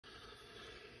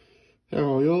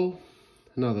How are y'all?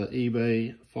 Another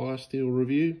eBay fire steel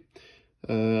review.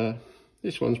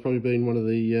 This one's probably been one of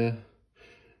the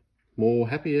more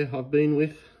happier I've been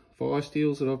with fire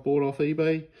steels that I've bought off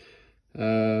eBay.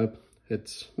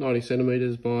 It's 90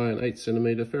 centimeters by an 8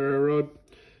 centimeter ferro rod.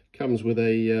 Comes with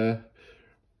a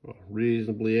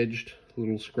reasonably edged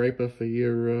little scraper for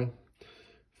your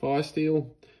fire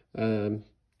steel.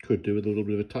 Could do with a little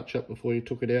bit of a touch up before you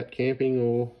took it out camping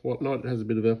or whatnot. It has a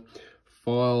bit of a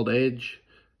filed edge,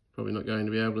 probably not going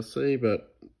to be able to see,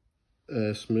 but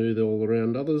smooth all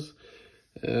around others.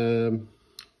 Yeah,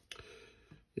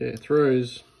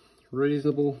 throws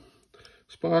reasonable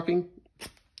sparking.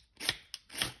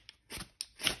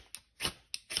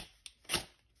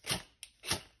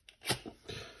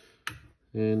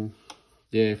 And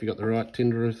yeah, if you got the right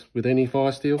tinder with any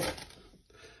fire steel,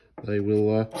 they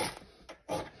will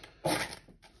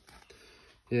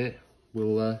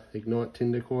ignite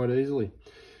tinder quite easily.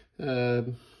 I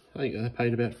think I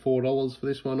paid about $4 for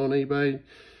this one on eBay,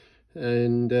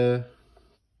 and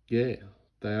yeah,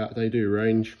 they do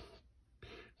range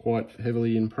quite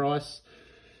heavily in price.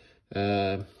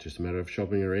 Just a matter of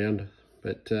shopping around,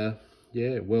 but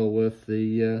yeah, well worth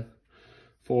the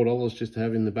 $4 just to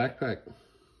have in the backpack.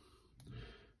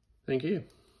 Thank you.